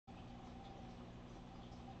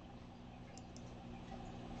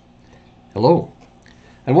Hello,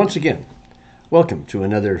 and once again, welcome to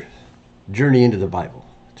another journey into the Bible,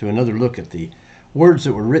 to another look at the words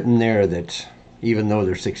that were written there that, even though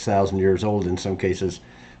they're 6,000 years old in some cases,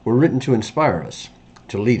 were written to inspire us,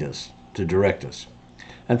 to lead us, to direct us.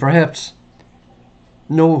 And perhaps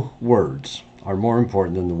no words are more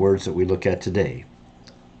important than the words that we look at today.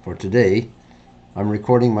 For today, I'm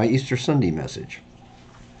recording my Easter Sunday message.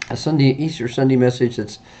 Easter Sunday message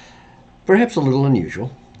that's perhaps a little unusual.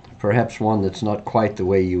 Perhaps one that's not quite the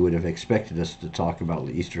way you would have expected us to talk about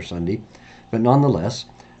Easter Sunday, but nonetheless,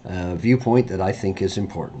 a viewpoint that I think is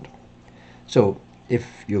important. So,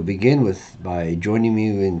 if you'll begin by joining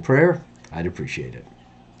me in prayer, I'd appreciate it.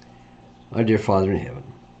 Our dear Father in heaven,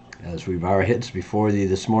 as we bow our heads before Thee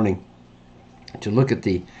this morning to look at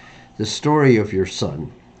the story of Your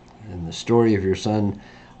Son, and the story of Your Son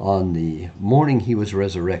on the morning He was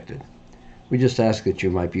resurrected, we just ask that You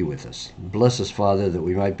might be with us. Bless us, Father, that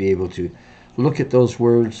we might be able to look at those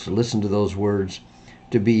words, listen to those words,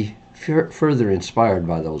 to be further inspired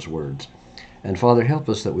by those words. And Father, help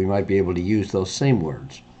us that we might be able to use those same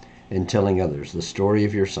words in telling others the story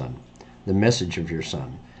of Your Son, the message of Your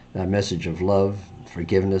Son, that message of love,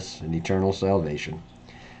 forgiveness, and eternal salvation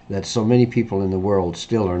that so many people in the world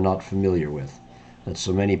still are not familiar with, that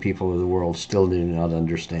so many people of the world still do not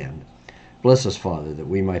understand. Bless us, Father, that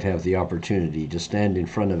we might have the opportunity to stand in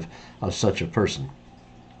front of such a person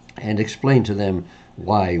and explain to them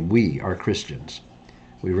why we are Christians.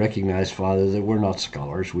 We recognize, Father, that we're not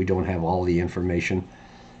scholars. We don't have all the information,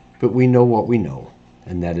 but we know what we know,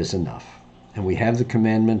 and that is enough. And we have the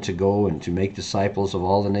commandment to go and to make disciples of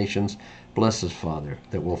all the nations. Bless us, Father,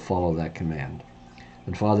 that we'll follow that command.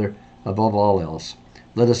 And Father, above all else,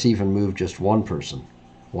 let us even move just one person,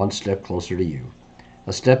 one step closer to You.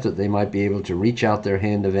 A step that they might be able to reach out their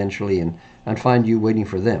hand eventually and find You waiting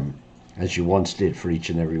for them, as You once did for each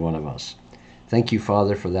and every one of us. Thank You,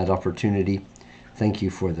 Father, for that opportunity. Thank You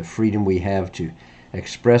for the freedom we have to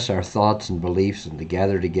express our thoughts and beliefs and to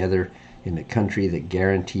gather together in a country that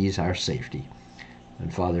guarantees our safety.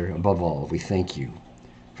 And Father, above all, we thank You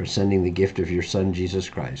for sending the gift of Your Son, Jesus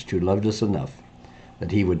Christ, who loved us enough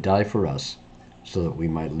that He would die for us so that we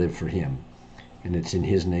might live for Him. And it's in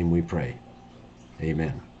His name we pray.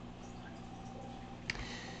 Amen.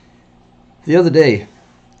 The other day,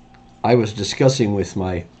 I was discussing with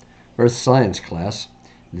my earth science class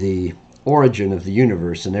the origin of the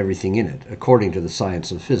universe and everything in it, according to the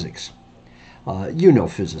science of physics. You know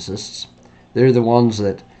physicists. They're the ones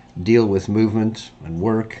that deal with movement and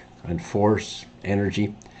work and force,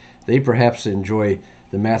 energy. They perhaps enjoy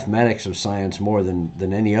the mathematics of science more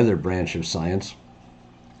than any other branch of science.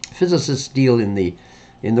 Physicists deal in the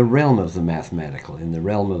realm of the mathematical, in the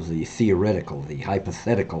realm of the theoretical, the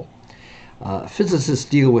hypothetical. Physicists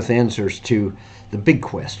deal with answers to the big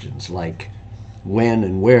questions like when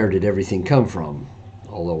and where did everything come from,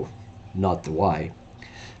 although not the why.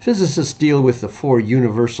 Physicists deal with the four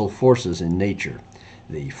universal forces in nature: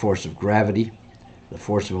 the force of gravity, the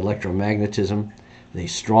force of electromagnetism, the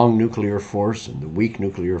strong nuclear force, and the weak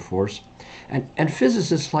nuclear force. And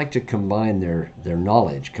physicists like to combine their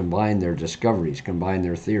knowledge, combine their discoveries, combine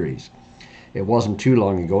their theories. It wasn't too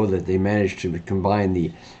long ago that they managed to combine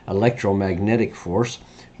the electromagnetic force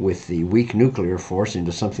with the weak nuclear force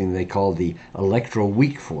into something they called the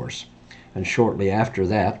electroweak force. And shortly after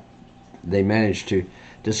that, they managed to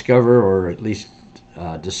discover, or at least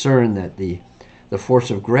discern, that the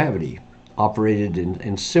force of gravity operated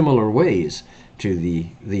in similar ways to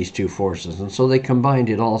these two forces. And so they combined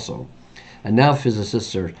it also. And now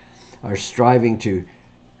physicists are striving to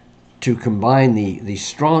combine the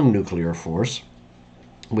strong nuclear force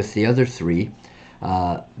with the other three,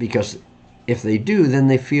 because if they do, then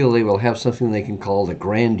they feel they will have something they can call the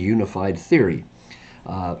grand unified theory.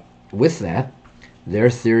 With that, their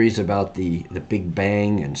theories about the Big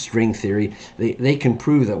Bang and string theory, they can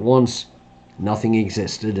prove that once nothing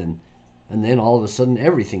existed and then all of a sudden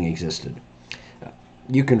everything existed.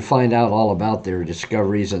 You can find out all about their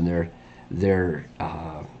discoveries and their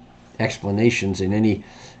explanations in any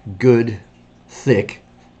good, thick,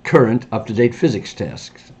 current, up-to-date physics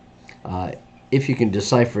text. If you can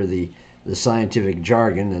decipher the scientific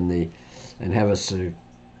jargon and have a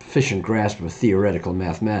sufficient grasp of theoretical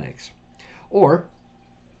mathematics. Or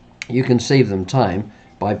you can save them time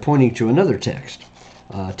by pointing to another text,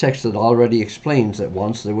 a text that already explains that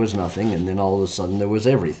once there was nothing and then all of a sudden there was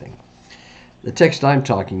everything. The text I'm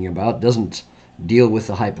talking about doesn't deal with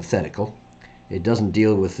the hypothetical. It doesn't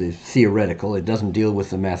deal with the theoretical. It doesn't deal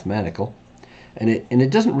with the mathematical. And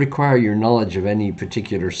it doesn't require your knowledge of any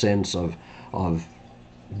particular sense of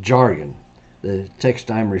jargon. The text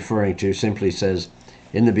I'm referring to simply says,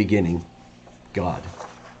 in the beginning, God.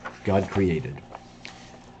 God created.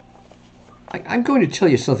 I'm going to tell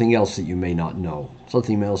you something else that you may not know,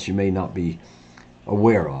 something else you may not be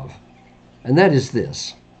aware of, and that is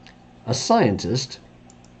this. A scientist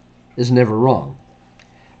is never wrong.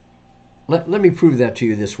 Let me prove that to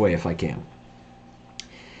you this way if I can.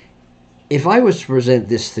 If I was to present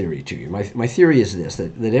this theory to you, my theory is this,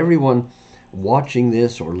 that everyone watching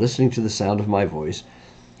this or listening to the sound of my voice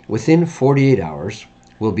within 48 hours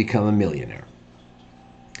will become a millionaire.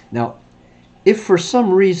 Now, if for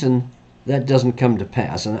some reason that doesn't come to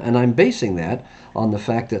pass, and I'm basing that on the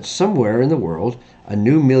fact that somewhere in the world a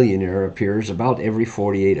new millionaire appears about every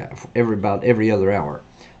 48 about every other hour.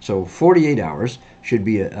 So 48 hours should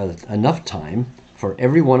be enough time for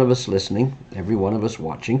every one of us listening, every one of us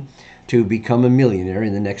watching, to become a millionaire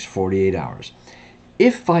in the next 48 hours.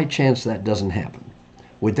 If by chance that doesn't happen,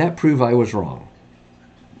 would that prove I was wrong?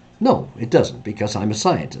 No, it doesn't, because I'm a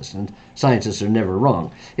scientist, and scientists are never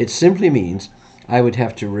wrong. It simply means I would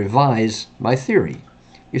have to revise my theory.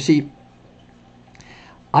 You see,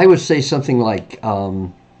 I would say something like,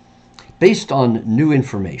 based on new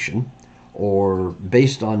information, or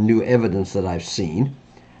based on new evidence that I've seen,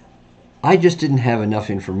 I just didn't have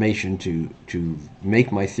enough information to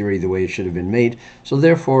make my theory the way it should have been made, so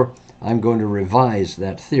therefore I'm going to revise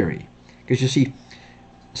that theory. Because you see,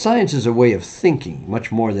 science is a way of thinking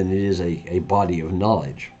much more than it is a body of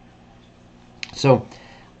knowledge. So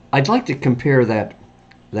I'd like to compare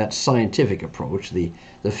that scientific approach, the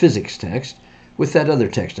physics text, with that other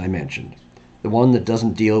text I mentioned. The one that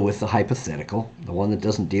doesn't deal with the hypothetical, the one that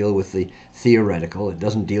doesn't deal with the theoretical, it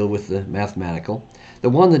doesn't deal with the mathematical,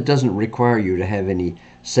 the one that doesn't require you to have any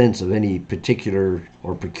sense of any particular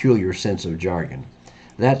or peculiar sense of jargon.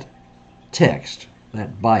 That text,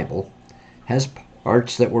 that Bible, has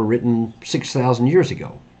parts that were written 6,000 years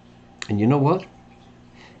ago. And you know what?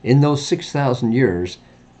 In those 6,000 years,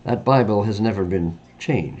 that Bible has never been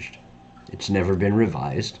changed. It's never been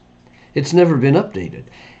revised. It's never been updated.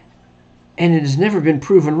 And it has never been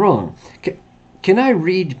proven wrong. Can I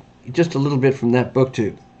read just a little bit from that book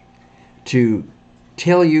to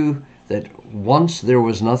tell you that once there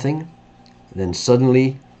was nothing, then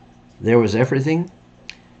suddenly there was everything?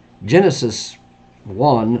 Genesis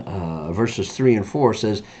 1, verses 3 and 4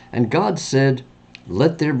 says, "And God said,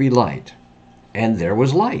 let there be light. And there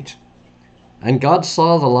was light. And God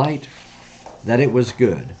saw the light, that it was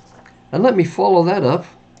good." And let me follow that up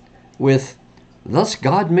with, "Thus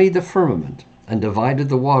God made the firmament, and divided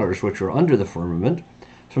the waters which were under the firmament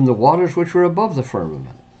from the waters which were above the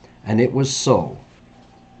firmament. And it was so."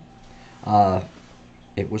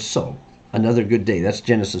 It was so. Another good day. That's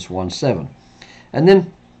Genesis 1:7. And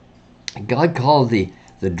then God called the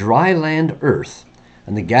dry land earth,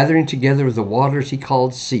 and the gathering together of the waters he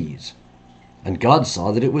called seas. And God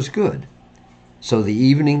saw that it was good. So the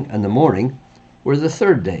evening and the morning were the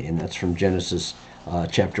third day. And that's from Genesis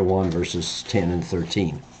chapter 1, verses 10 and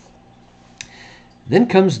 13. Then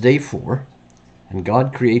comes day 4, and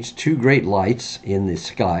God creates two great lights in the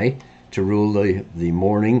sky to rule the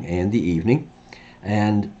morning and the evening.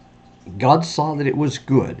 And God saw that it was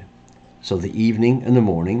good. So the evening and the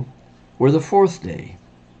morning were the fourth day.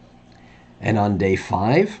 And on day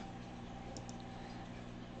 5,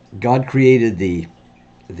 God created the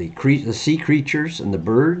sea creatures and the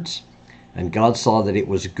birds, and God saw that it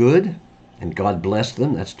was good, and God blessed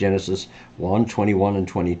them. That's Genesis 1:21 and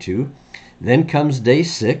 22. Then comes day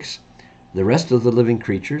 6, the rest of the living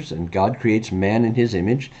creatures, and God creates man in his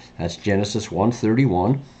image. That's Genesis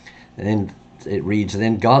 1:31. And it reads,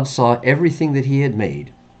 "Then God saw everything that he had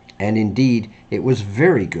made, and indeed it was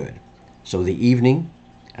very good. So the evening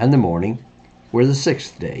and the morning were the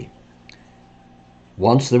sixth day."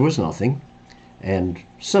 Once there was nothing, and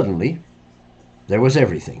suddenly there was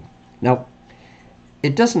everything. Now,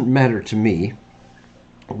 it doesn't matter to me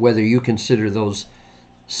whether you consider those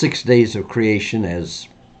 6 days of creation as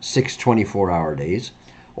 6 24-hour days,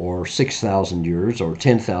 or 6,000 years, or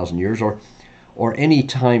 10,000 years, or any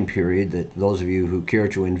time period that those of you who care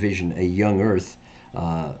to envision a young earth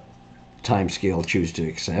time scale choose to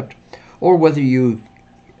accept, or whether you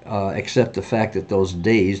accept the fact that those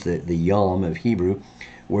days, the yom of Hebrew,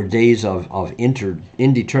 were days of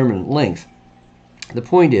indeterminate length. The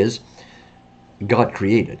point is, God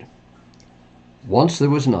created. Once there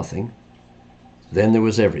was nothing, then there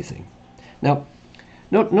was everything. Now,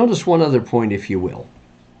 notice one other point, if you will.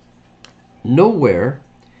 Nowhere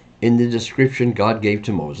in the description God gave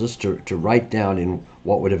to Moses to write down in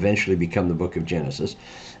what would eventually become the book of Genesis,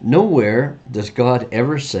 nowhere does God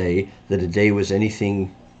ever say that a day was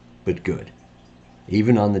anything but good,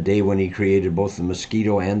 even on the day when he created both the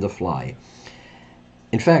mosquito and the fly.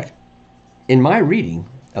 In fact, In my reading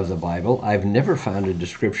of the Bible, I've never found a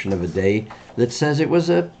description of a day that says it was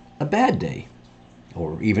a bad day,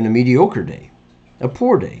 or even a mediocre day, a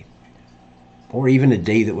poor day, or even a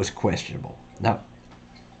day that was questionable. Now,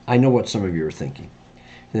 I know what some of you are thinking.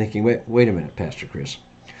 You're thinking, wait a minute, Pastor Chris.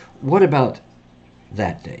 What about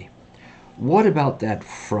that day? What about that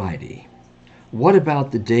Friday? What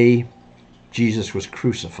about the day Jesus was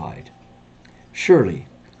crucified? Surely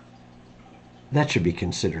that should be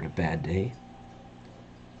considered a bad day,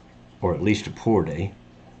 or at least a poor day.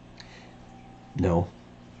 No,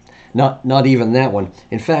 not even that one.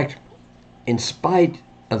 In fact, in spite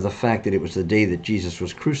of the fact that it was the day that Jesus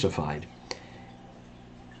was crucified,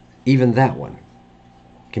 even that one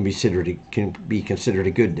can be considered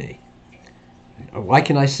a good day. Why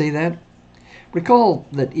can I say that? Recall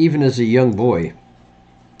that even as a young boy,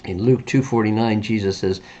 in Luke 2:49, Jesus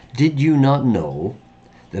says, "Did you not know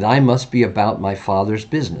that I must be about my Father's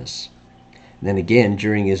business?" And then again,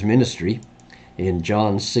 during his ministry, in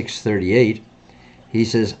John 6:38, he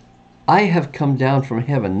says, "I have come down from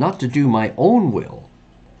heaven not to do my own will,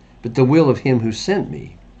 but the will of him who sent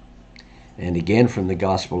me." And again from the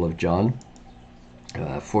Gospel of John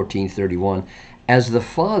 14:31, "As the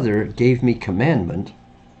Father gave me commandment,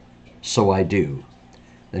 so I do."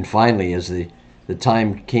 Then finally, as the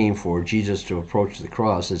time came for Jesus to approach the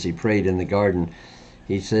cross, as he prayed in the garden,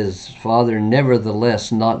 he says, "Father,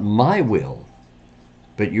 nevertheless, not my will,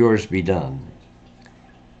 but yours be done."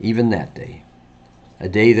 Even that day, a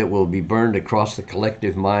day that will be burned across the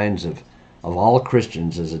collective minds of all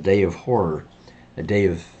Christians as a day of horror, a day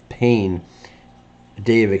of pain, a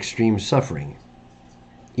day of extreme suffering.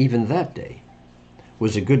 Even that day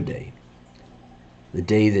was a good day, the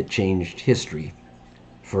day that changed history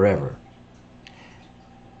forever.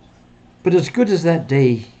 But as good as that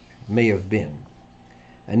day may have been,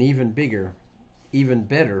 an even bigger, even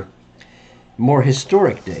better, more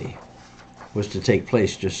historic day was to take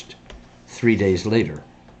place just 3 days later.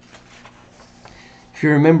 If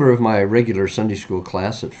you're a member of my regular Sunday school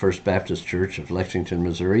class at First Baptist Church of Lexington,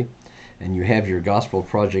 Missouri, and you have your Gospel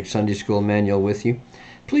Project Sunday School manual with you,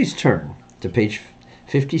 please turn to page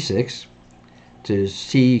 56 to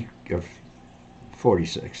see, or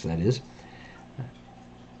 46 that is,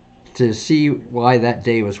 to see why that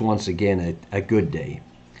day was once again a good day,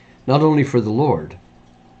 not only for the Lord,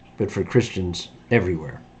 but for Christians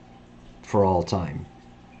everywhere, for all time.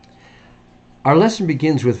 Our lesson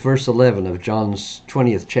begins with verse 11 of John's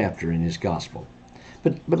 20th chapter in his Gospel.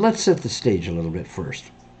 But let's set the stage a little bit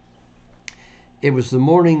first. It was the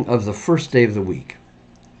morning of the first day of the week.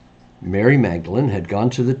 Mary Magdalene had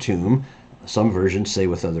gone to the tomb, some versions say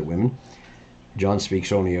with other women, John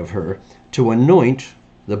speaks only of her, to anoint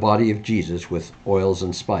the body of Jesus with oils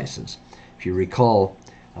and spices. If you recall,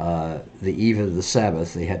 the eve of the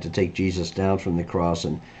Sabbath, they had to take Jesus down from the cross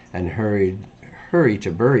and hurry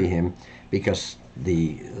to bury him because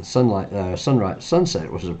the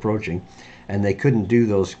sunset was approaching, and they couldn't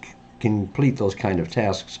complete those kind of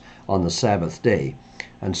tasks on the Sabbath day.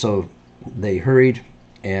 And so they hurried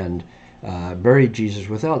and buried Jesus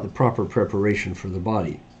without the proper preparation for the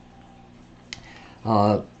body.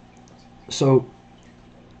 So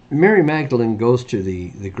Mary Magdalene goes to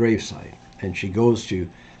the gravesite, and she goes to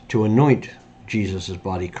anoint Jesus'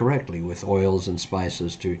 body correctly with oils and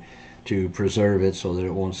spices to preserve it so that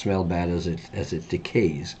it won't smell bad as it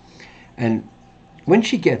decays. And when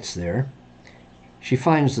she gets there, she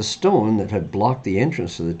finds the stone that had blocked the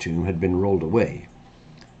entrance to the tomb had been rolled away.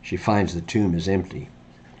 She finds the tomb is empty.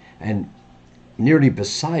 And nearly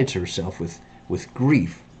besides herself with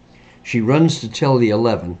grief, she runs to tell the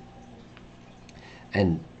 11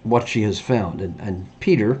 and what she has found. And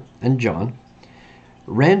Peter and John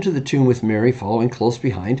ran to the tomb with Mary, following close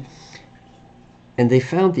behind, and they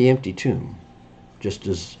found the empty tomb, just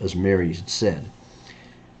as Mary had said.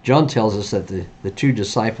 John tells us that the two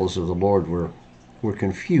disciples of the Lord were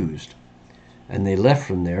confused, and they left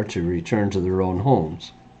from there to return to their own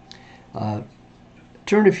homes.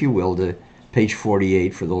 Turn, if you will, to page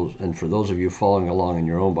 48 for those of you following along in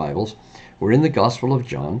your own Bibles. We're in the Gospel of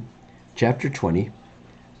John, chapter 20,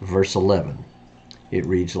 verse 11. It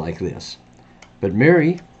reads like this: "But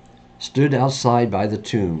Mary stood outside by the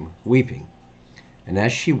tomb, weeping. And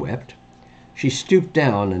as she wept, she stooped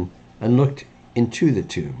down and looked into the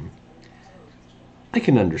tomb." I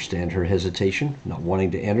can understand her hesitation, not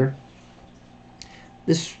wanting to enter.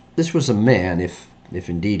 This was a man, if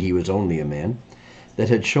indeed he was only a man, that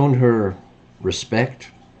had shown her respect,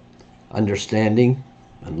 understanding,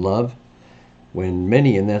 and love, when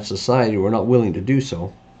many in that society were not willing to do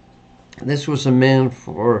so. This was a man,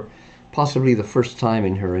 for possibly the first time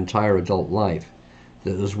in her entire adult life,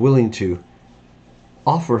 that was willing to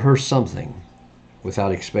offer her something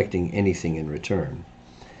without expecting anything in return.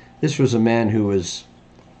 This was a man who was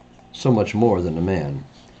so much more than a man.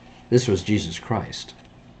 This was Jesus Christ.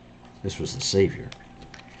 This was the Savior.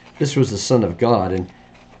 This was the Son of God,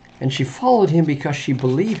 and she followed him because she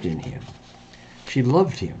believed in him. She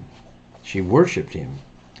loved him. She worshiped him.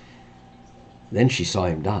 Then she saw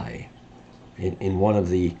him die in one of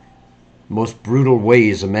the most brutal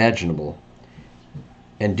ways imaginable.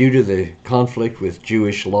 And due to the conflict with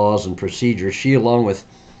Jewish laws and procedures, she, along with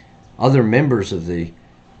other members of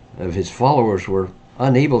his followers, were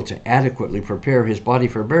unable to adequately prepare his body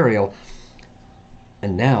for burial.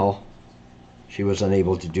 And now she was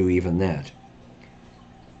unable to do even that.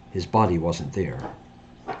 His body wasn't there.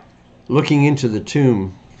 Looking into the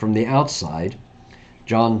tomb from the outside,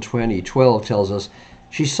 John 20:12 tells us,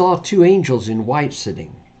 she saw two angels in white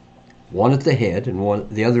sitting, one at the head and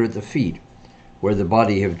the other at the feet, where the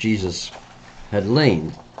body of Jesus had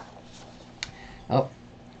lain. Now,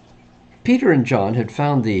 Peter and John had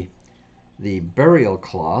found the burial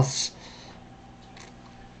cloths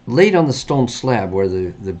laid on the stone slab where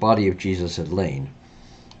the body of Jesus had lain.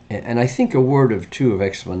 And I think a word or two of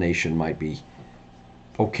explanation might be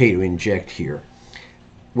okay to inject here.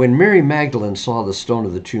 When Mary Magdalene saw the stone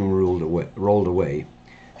of the tomb rolled away,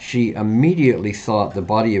 she immediately thought the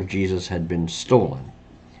body of Jesus had been stolen.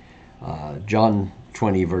 John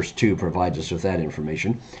 20 verse 2 provides us with that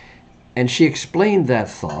information. And she explained that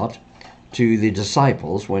thought to the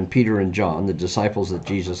disciples when Peter and John, the disciples that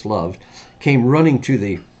Jesus loved, came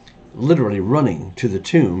literally running to the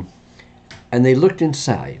tomb, and they looked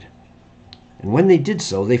inside. And when they did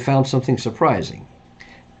so, they found something surprising.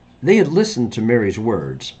 They had listened to Mary's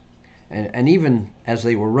words, and even as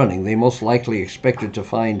they were running, they most likely expected to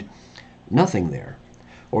find nothing there,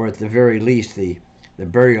 or at the very least the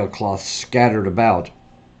burial cloth scattered about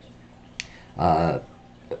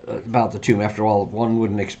the tomb. After all, one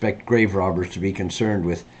wouldn't expect grave robbers to be concerned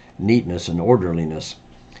with neatness and orderliness.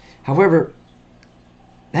 However,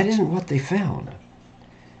 that isn't what they found.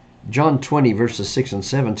 John 20 verses 6 and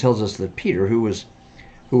 7 tells us that Peter, who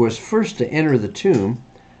was first to enter the tomb,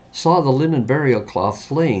 saw the linen burial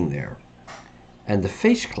cloths laying there, and the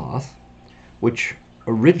face cloth, which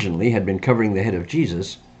originally had been covering the head of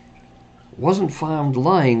Jesus, wasn't found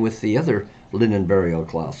lying with the other linen burial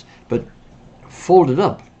cloths, but folded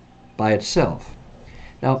up by itself.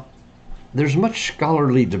 Now, there's much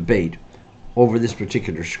scholarly debate over this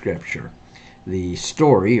particular scripture. The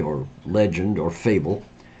story, or legend, or fable,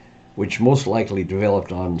 which most likely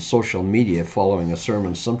developed on social media following a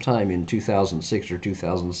sermon sometime in 2006 or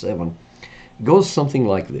 2007, goes something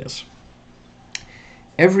like this.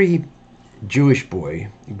 Every Jewish boy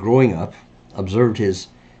growing up observed his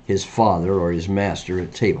father or his master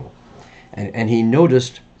at table, and he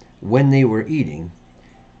noticed when they were eating,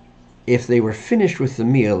 if they were finished with the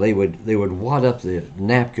meal, they would wad up the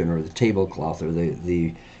napkin or the tablecloth or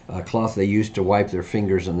the cloth they used to wipe their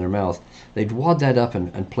fingers and their mouth. They'd wad that up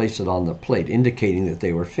and place it on the plate, indicating that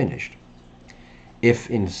they were finished. If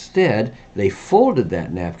instead they folded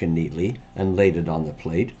that napkin neatly and laid it on the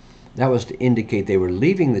plate, that was to indicate they were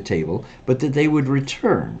leaving the table, but that they would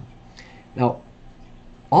return. Now,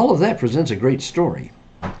 all of that presents a great story,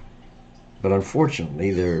 but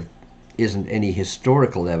unfortunately there isn't any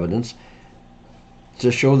historical evidence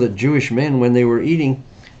to show that Jewish men, when they were eating,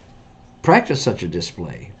 practiced such a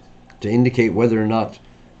display to indicate whether or not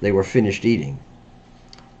they were finished eating.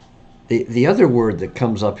 The other word that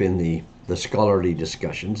comes up in the scholarly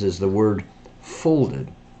discussions is the word folded.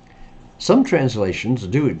 Some translations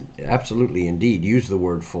do absolutely indeed use the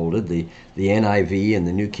word folded. The NIV and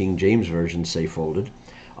the New King James Version say folded.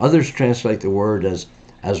 Others translate the word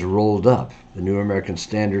as rolled up. The New American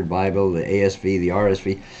Standard Bible, the ASV, the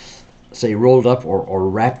RSV say rolled up or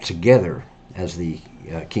wrapped together, as the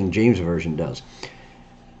King James Version does.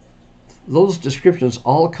 Those descriptions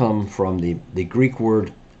all come from the Greek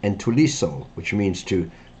word entuliso, which means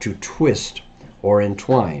to twist or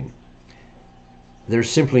entwine. There's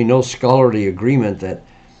simply no scholarly agreement that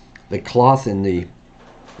the cloth in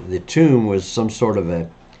the tomb was some sort of a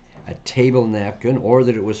table napkin, or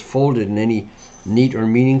that it was folded in any neat or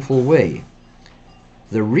meaningful way.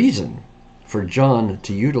 The reason for John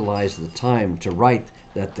to utilize the time to write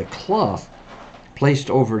that the cloth placed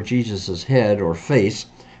over Jesus' head or face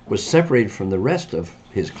was separated from the rest of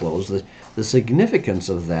his clothes, the significance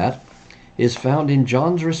of that is found in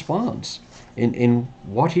John's response, in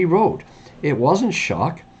what he wrote. It wasn't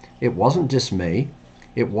shock, it wasn't dismay,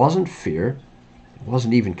 it wasn't fear, it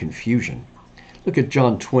wasn't even confusion. Look at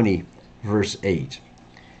John 20, verse 8. It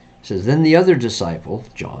says, "Then the other disciple,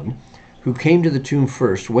 John, who came to the tomb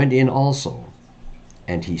first, went in also.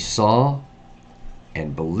 and he saw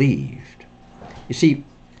and believed. You see,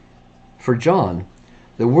 for John,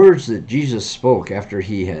 the words that Jesus spoke after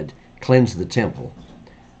he had cleansed the temple,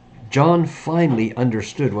 John finally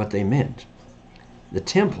understood what they meant. The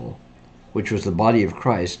temple, which was the body of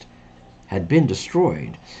Christ, had been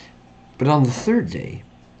destroyed, but on the third day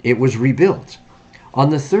it was rebuilt. On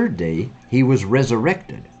the third day he was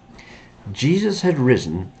resurrected. Jesus had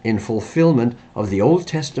risen in fulfillment of the Old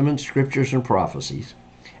Testament scriptures and prophecies,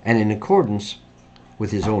 and in accordance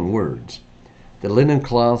with his own words. The linen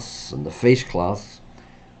cloths and the face cloths,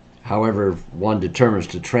 however one determines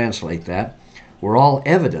to translate that, were all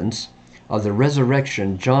evidence of the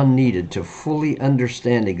resurrection John needed to fully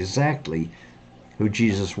understand exactly who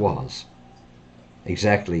Jesus was,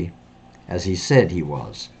 exactly as he said he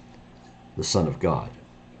was, the Son of God.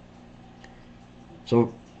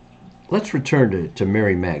 So let's return to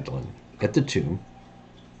Mary Magdalene. At the tomb,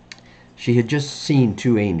 she had just seen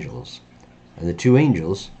two angels, and the two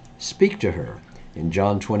angels speak to her. In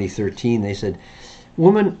John 20:13, they said,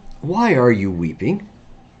 "Woman, why are you weeping?"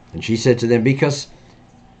 And she said to them, "Because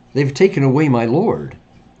they've taken away my Lord,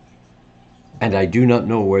 and I do not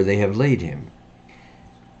know where they have laid him."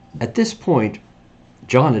 At this point,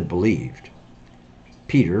 John had believed.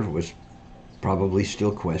 Peter was probably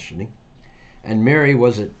still questioning, and Mary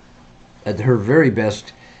was at her very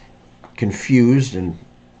best confused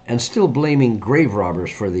and still blaming grave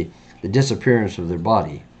robbers for the disappearance of their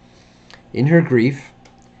body. In her grief,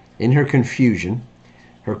 in her confusion,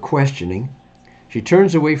 her questioning, she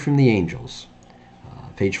turns away from the angels.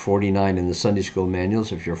 Page 49 in the Sunday School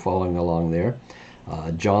manuals, if you're following along there.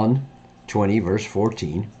 John 20, verse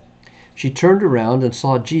 14. She turned around and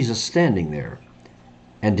saw Jesus standing there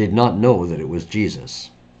and did not know that it was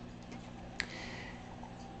Jesus.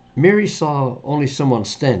 Mary saw only someone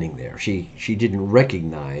standing there. She didn't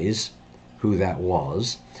recognize who that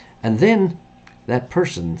was. And then the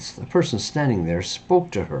person standing there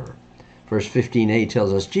spoke to her. Verse 15a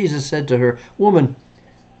tells us, Jesus said to her, "Woman,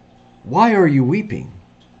 why are you weeping?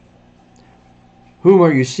 Whom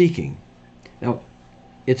are you seeking?" Now,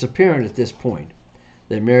 it's apparent at this point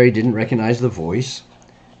that Mary didn't recognize the voice,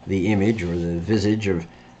 the image, or the visage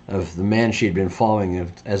of the man she had been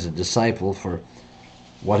following as a disciple for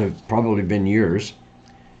what had probably been years.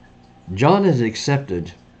 John had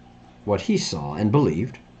accepted what he saw and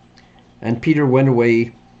believed, and Peter went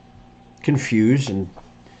away confused and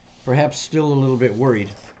perhaps still a little bit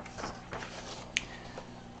worried.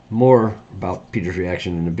 More about Peter's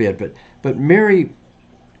reaction in a bit, but Mary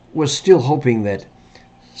was still hoping that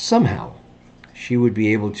somehow she would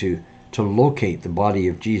be able to locate the body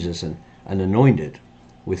of Jesus and anoint it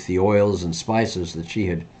with the oils and spices that she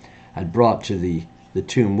had brought to the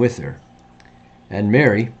tomb with her. And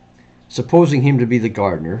Mary, supposing him to be the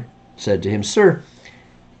gardener, said to him, "Sir,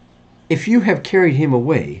 if you have carried him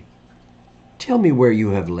away, tell me where you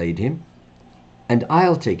have laid him, and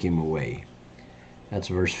I'll take him away." That's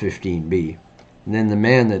verse 15b. And then the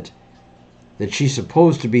man that she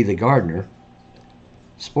supposed to be the gardener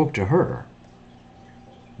spoke to her.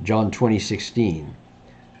 John 20:16.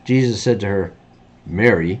 Jesus said to her,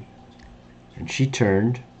 "Mary," and she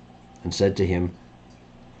turned and said to him,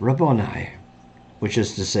 "Rabboni," which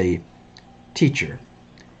is to say, teacher.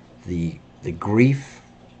 The grief,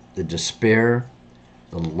 the despair,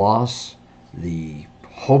 the loss, the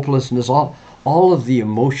hopelessness, all of the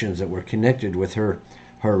emotions that were connected with her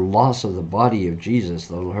loss of the body of Jesus,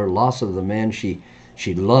 her loss of the man she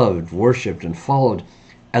loved, worshipped, and followed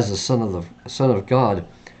as the Son of God,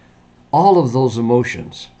 all of those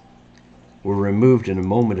emotions were removed in a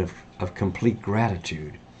moment of complete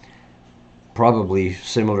gratitude. Probably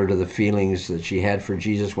similar to the feelings that she had for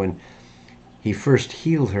Jesus when he first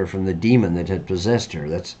healed her from the demon that had possessed her.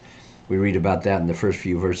 We read about that in the first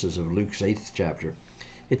few verses of Luke's 8th chapter.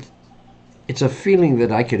 It's a feeling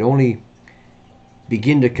that I could only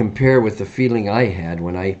begin to compare with the feeling I had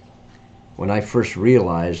when I first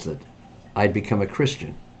realized that I'd become a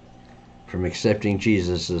Christian, from accepting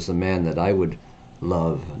Jesus as the man that I would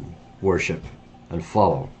love and worship and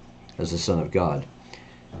follow as the Son of God.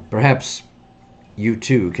 Perhaps you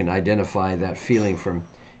too can identify that feeling from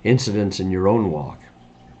incidents in your own walk.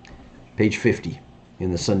 Page 50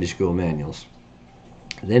 in the Sunday School manuals.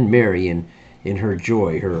 Then Mary, in her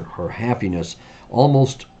joy, her happiness,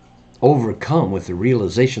 almost overcome with the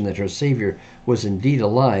realization that her Savior was indeed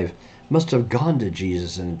alive, must have gone to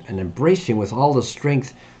Jesus and embraced him with all the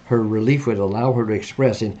strength her relief would allow her to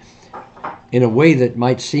express in a way that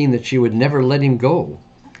might seem that she would never let him go.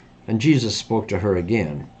 And Jesus spoke to her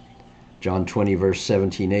again. John 20, verse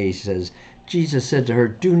 17a says, Jesus said to her,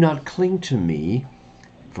 "Do not cling to me,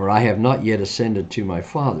 for I have not yet ascended to my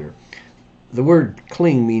Father. The word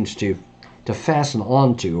cling means to fasten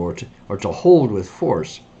onto or to hold with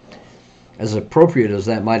force. As appropriate as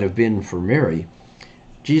that might have been for Mary,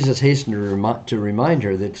 Jesus hastened to remind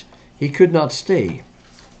her that he could not stay,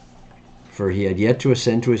 for he had yet to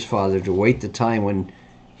ascend to his Father to wait the time when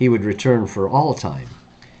he would return for all time.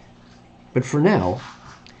 But for now,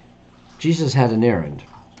 Jesus had an errand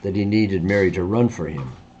that he needed Mary to run for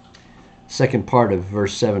him. Second part of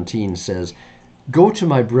verse 17 says, "Go to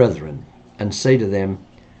my brethren and say to them,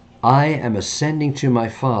 I am ascending to my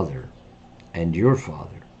Father and your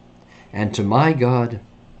Father, and to my God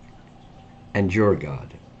and your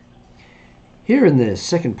God." Here in the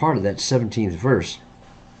second part of that 17th verse,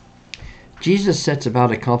 Jesus sets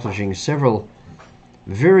about accomplishing several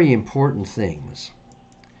very important things.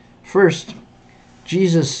 First,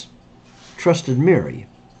 Jesus trusted Mary,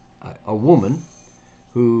 a woman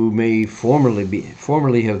who may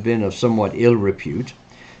formerly have been of somewhat ill repute,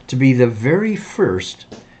 to be the very first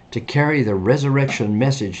to carry the resurrection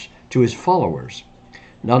message to his followers,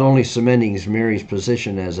 not only cementing Mary's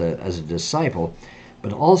position as a disciple,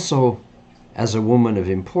 but also as a woman of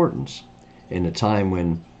importance in a time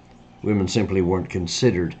when women simply weren't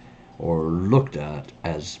considered or looked at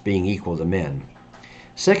as being equal to men.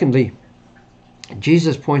 Secondly,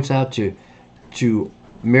 Jesus points out to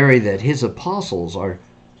Mary that his apostles are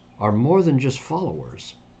more than just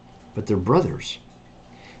followers, but they're brothers,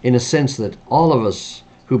 in a sense that all of us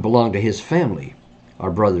who belong to his family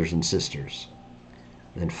are brothers and sisters.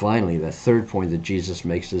 And finally, the third point that Jesus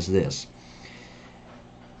makes is this.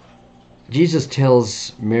 Jesus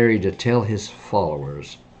tells Mary to tell his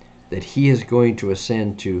followers that he is going to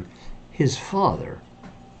ascend to his Father,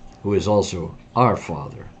 who is also our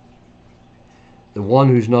Father, the one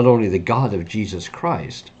who's not only the God of Jesus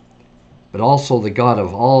Christ, but also the God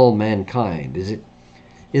of all mankind. Is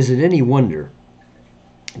it any wonder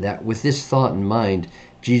that with this thought in mind,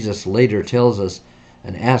 Jesus later tells us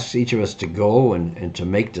and asks each of us to go and to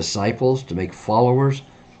make disciples, to make followers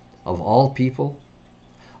of all people,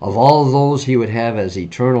 of all those he would have as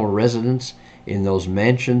eternal residents in those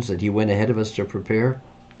mansions that he went ahead of us to prepare?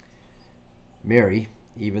 Mary,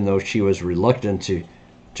 even though she was reluctant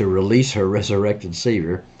to release her resurrected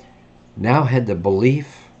Savior, now had the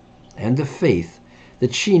belief and the faith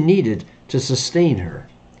that she needed to sustain her,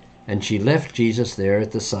 and she left Jesus there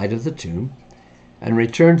at the side of the tomb and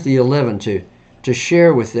returned to the 11 to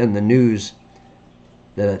share with them the news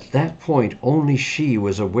that at that point only she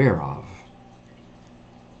was aware of.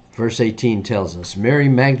 Verse 18 tells us, Mary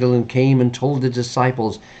Magdalene came and told the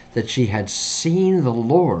disciples that she had seen the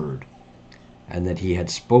Lord and that he had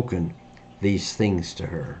spoken these things to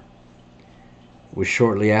her. It was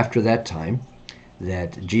shortly after that time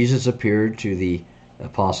that Jesus appeared to the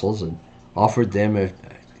apostles and offered them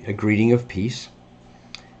a greeting of peace.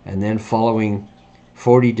 And then following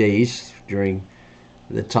 40 days, during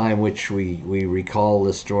the time which we recall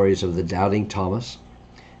the stories of the doubting Thomas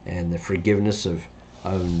and the forgiveness of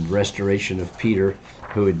restoration of Peter,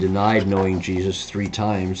 who had denied knowing Jesus 3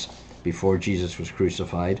 times before Jesus was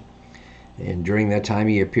crucified. And during that time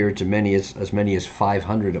he appeared to as many as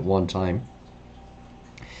 500 at one time.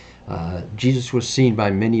 Jesus was seen by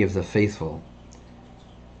many of the faithful.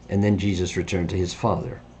 And then Jesus returned to his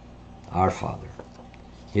Father, our Father,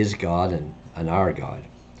 his God and our God.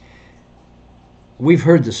 We've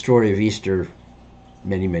heard the story of Easter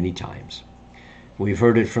many, many times. We've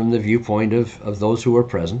heard it from the viewpoint of those who were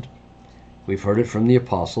present. We've heard it from the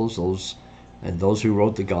apostles, those who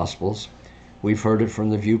wrote the Gospels. We've heard it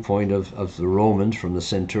from the viewpoint of the Romans, from the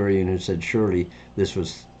centurion who said, surely this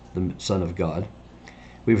was the Son of God.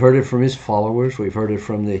 We've heard it from his followers. We've heard it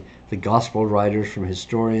from the Gospel writers, from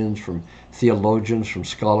historians, from theologians, from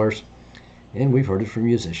scholars, and we've heard it from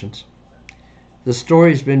musicians. The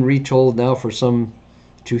story's been retold now for some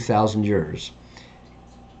 2,000 years,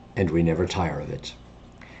 and we never tire of it.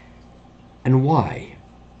 And why?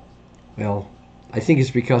 Well, I think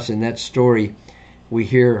it's because in that story we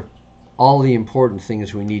hear all the important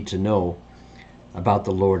things we need to know about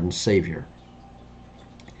the Lord and Savior.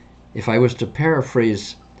 If I was to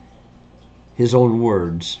paraphrase his own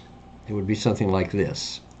words, it would be something like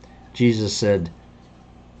this. Jesus said,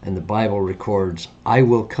 and the Bible records, I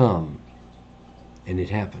will come, and it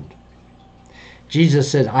happened. Jesus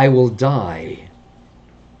said, I will die,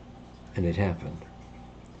 and it happened.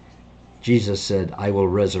 Jesus said, I will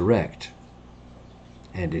resurrect,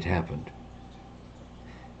 and it happened.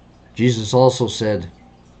 Jesus also said,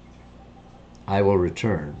 I will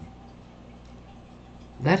return.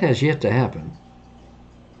 That has yet to happen,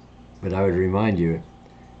 but I would remind you,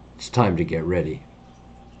 it's time to get ready.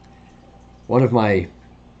 One of my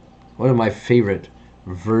one of my favorite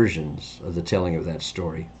versions of the telling of that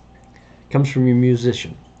story comes from a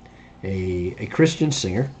musician, a Christian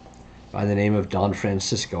singer by the name of Don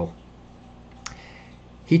Francisco.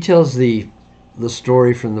 He tells the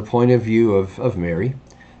story from the point of view of Mary,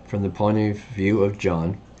 from the point of view of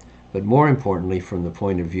John, but more importantly from the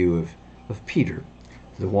point of view of Peter,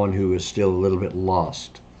 the one who is still a little bit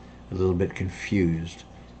lost, a little bit confused,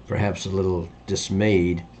 perhaps a little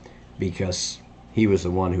dismayed because he was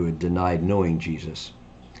the one who had denied knowing Jesus.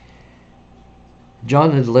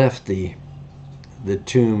 John had left the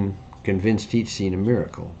tomb convinced he'd seen a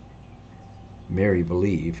miracle. Mary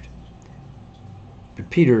believed. But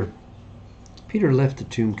Peter left the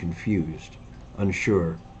tomb confused,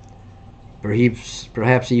 unsure,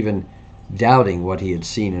 perhaps even doubting what he had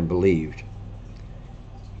seen and believed.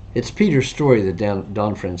 It's Peter's story that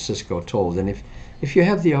Don Francisco told, and if you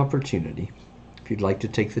have the opportunity, if you'd like to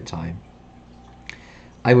take the time,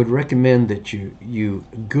 I would recommend that you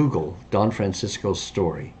Google Don Francisco's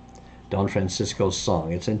story, Don Francisco's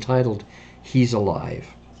song. It's entitled He's Alive,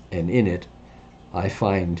 and in it I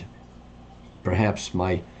find perhaps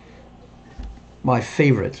my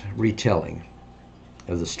favorite retelling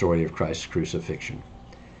of the story of Christ's crucifixion.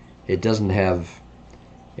 It doesn't have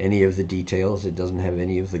any of the details, it doesn't have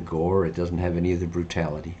any of the gore, it doesn't have any of the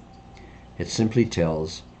brutality. It simply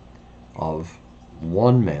tells of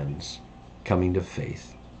one man's coming to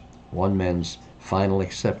faith, one man's final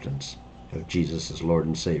acceptance of Jesus as Lord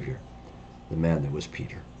and Savior, the man that was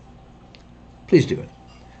Peter. Please do it.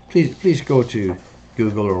 Please go to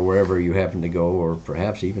Google or wherever you happen to go, or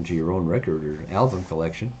perhaps even to your own record or album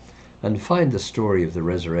collection, and find the story of the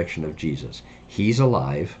resurrection of Jesus. He's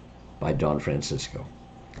Alive by Don Francisco.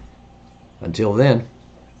 Until then,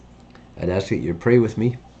 I'd ask that you pray with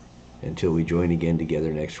me until we join again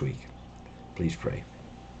together next week. Please pray.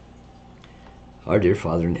 Our dear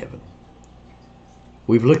Father in heaven,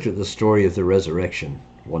 we've looked at the story of the resurrection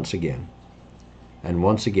once again, and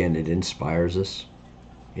once again it inspires us,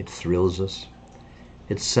 it thrills us,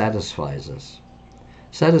 it satisfies us.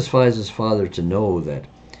 Satisfies us, Father, to know that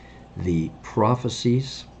the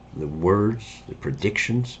prophecies, the words, the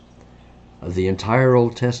predictions of the entire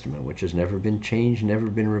Old Testament, which has never been changed, never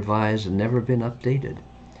been revised, and never been updated,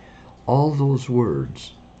 all those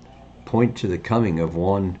words point to the coming of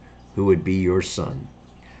one who would be your Son,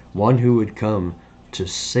 one who would come to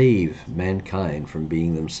save mankind from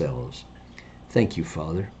being themselves. Thank you,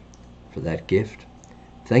 Father, for that gift.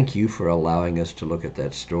 Thank you for allowing us to look at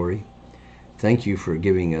that story. Thank you for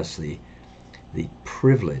giving us the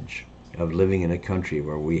privilege of living in a country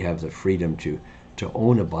where we have the freedom to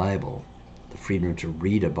own a Bible, the freedom to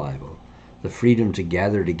read a Bible, the freedom to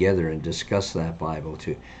gather together and discuss that Bible,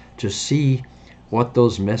 to see what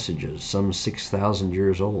those messages, some 6,000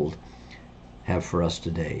 years old, have for us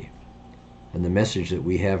today. And the message that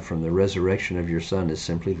we have from the resurrection of your Son is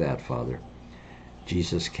simply that, Father.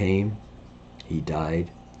 Jesus came, he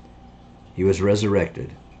died, he was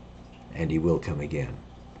resurrected, and he will come again.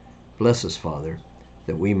 Bless us, Father,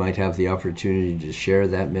 that we might have the opportunity to share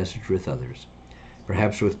that message with others,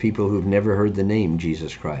 perhaps with people who've never heard the name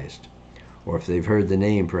Jesus Christ, or if they've heard the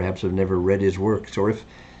name, perhaps have never read his works, or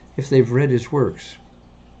if they've read his works,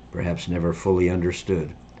 perhaps never fully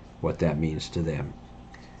understood what that means to them.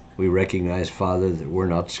 We recognize, Father, that we're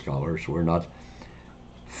not scholars, we're not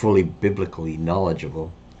fully biblically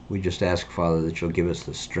knowledgeable. We just ask, Father, that you'll give us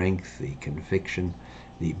the strength, the conviction,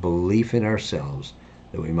 the belief in ourselves,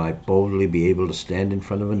 that we might boldly be able to stand in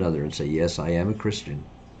front of another and say, yes, I am a Christian,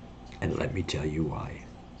 and let me tell you why.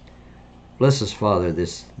 Bless us, Father,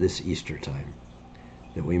 this Easter time,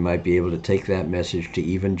 that we might be able to take that message to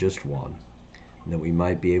even just one, and that we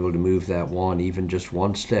might be able to move that one even just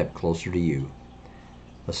one step closer to you,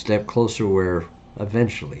 a step closer where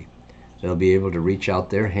eventually they'll be able to reach out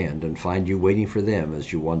their hand and find you waiting for them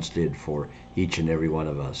as you once did for each and every one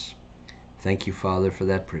of us. Thank you, Father, for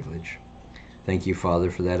that privilege. Thank you,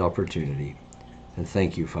 Father, for that opportunity. And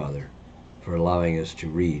thank you, Father, for allowing us to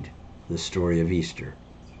read the story of Easter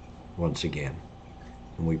once again.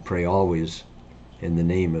 And we pray always in the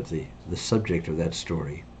name of the subject of that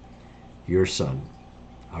story, your Son,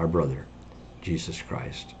 our brother, Jesus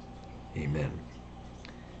Christ. Amen.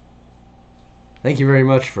 Thank you very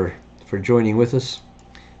much for joining with us.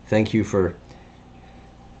 Thank you for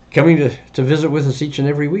coming to visit with us each and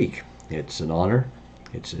every week. It's an honor.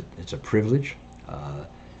 It's a privilege.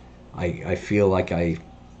 I feel like I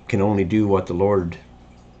can only do what the Lord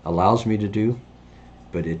allows me to do,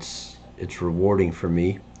 but it's rewarding for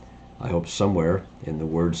me. I hope somewhere in the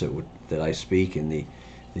words that I speak, in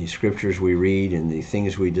the scriptures we read, in the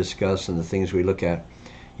things we discuss, and the things we look at,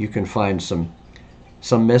 you can find some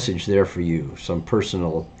some message there for you, some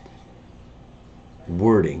personal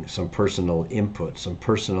wording, some personal input, some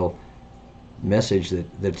personal message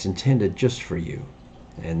that's intended just for you.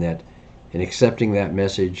 And that in accepting that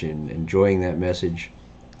message and enjoying that message,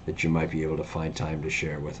 that you might be able to find time to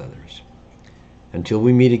share with others. Until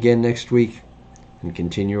we meet again next week and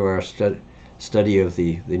continue our study of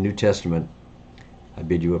the New Testament, I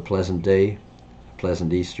bid you a pleasant day, a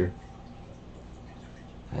pleasant Easter,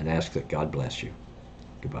 and ask that God bless you.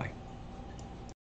 Goodbye.